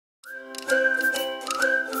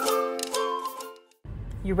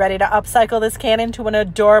You ready to upcycle this can into an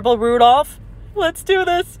adorable Rudolph? Let's do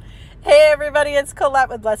this. Hey everybody, it's Colette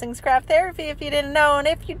with Blessings Craft Therapy. If you didn't know, and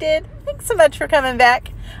if you did, thanks so much for coming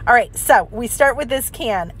back. All right, so we start with this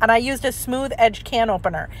can, and I used a smooth edge can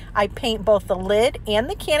opener. I paint both the lid and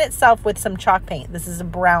the can itself with some chalk paint. This is a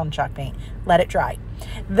brown chalk paint. Let it dry.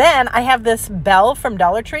 Then I have this bell from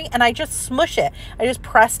Dollar Tree, and I just smush it. I just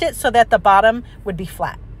pressed it so that the bottom would be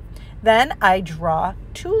flat. Then I draw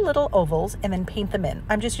two little ovals and then paint them in.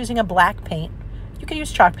 I'm just using a black paint. You can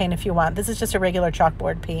use chalk paint if you want. This is just a regular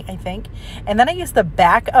chalkboard paint, I think. And then I use the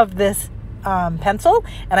back of this pencil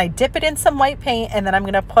and I dip it in some white paint, and then I'm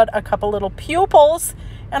going to put a couple little pupils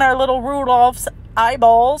in our little Rudolph's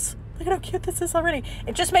eyeballs. Look at how cute this is already.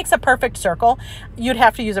 It just makes a perfect circle. You'd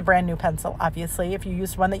have to use a brand new pencil, obviously. If you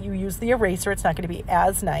used one that you use the eraser, it's not going to be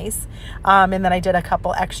as nice. And then I did a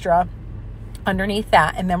couple extra underneath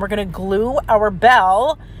that, and then we're going to glue our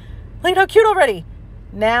bell. Look at how cute already.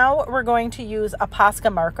 Now we're going to use a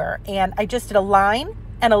Posca marker, and I just did a line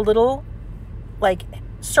and a little like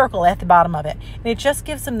circle at the bottom of it, and it just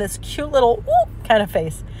gives them this cute little kind of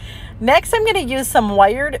face. Next, I'm going to use some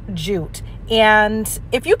wired jute, and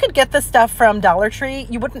if you could get the stuff from Dollar Tree,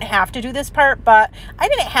 you wouldn't have to do this part, but I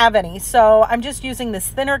didn't have any, so I'm just using this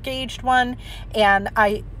thinner gauged one, and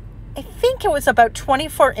I think it was about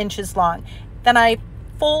 24 inches long. Then I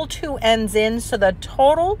fold two ends in, so the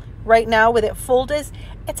total right now with it folded,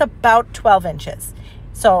 it's about 12 inches.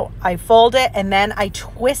 So I fold it and then I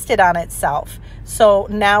twist it on itself. So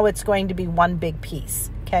now it's going to be one big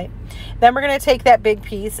piece, okay? Then we're going to take that big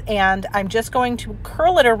piece and I'm just going to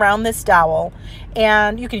curl it around this dowel,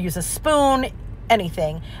 and you could use a spoon,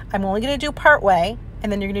 anything. I'm only going to do part way,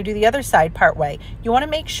 and then you're going to do the other side part way. You want to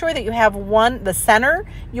make sure that you have the center,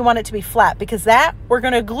 you want it to be flat, because that we're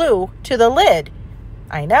going to glue to the lid.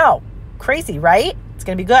 I know, crazy, right? It's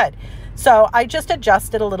going to be good. So I just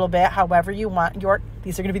adjust it a little bit, however you want.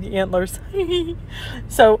 These are going to be the antlers.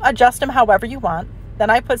 So adjust them however you want. Then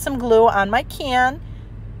I put some glue on my can,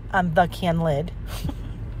 on the can lid.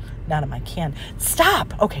 Not on my can.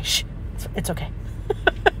 Stop. Okay, shh. It's okay.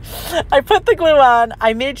 I put the glue on.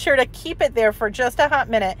 I made sure to keep it there for just a hot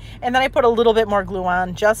minute, and then I put a little bit more glue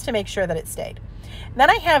on just to make sure that it stayed. Then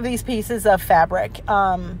I have these pieces of fabric.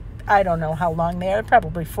 I don't know how long they are,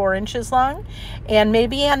 probably 4 inches long and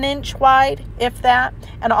maybe an inch wide, if that.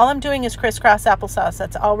 And all I'm doing is crisscross applesauce.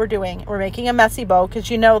 That's all we're doing. We're making a messy bow, because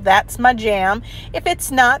you know that's my jam. If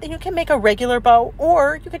it's not, then you can make a regular bow,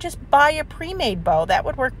 or you could just buy a pre-made bow. That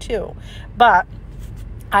would work too. But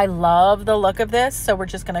I love the look of this, so we're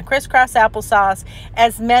just going to crisscross applesauce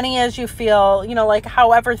as many as you feel, like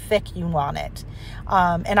however thick you want it.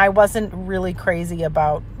 And I wasn't really crazy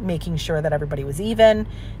about making sure that everybody was even.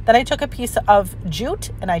 Then I took a piece of jute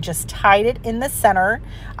and I just tied it in the center.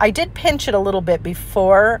 I did pinch it a little bit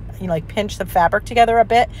before, pinch the fabric together a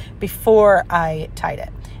bit before I tied it.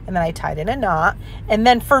 And then I tied in a knot. And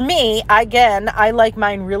then for me, again, I like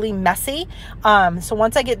mine really messy. So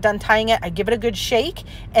once I get done tying it, I give it a good shake,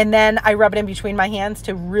 and then I rub it in between my hands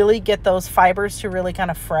to really get those fibers to really kind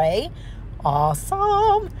of fray.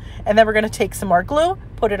 Awesome. And then we're going to take some more glue,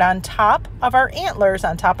 put it on top of our antlers,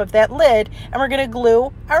 on top of that lid, and we're going to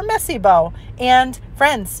glue our messy bow. And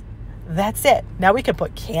friends, that's it. Now we could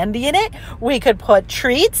put candy in it. We could put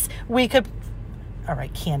treats. All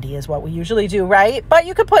right, candy is what we usually do, right? But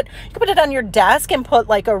you could put it on your desk and put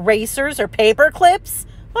like erasers or paper clips.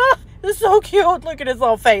 Oh, this is so cute. Look at his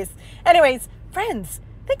little face. Anyways, friends,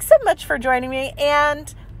 thanks so much for joining me,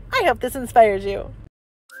 and I hope this inspires you.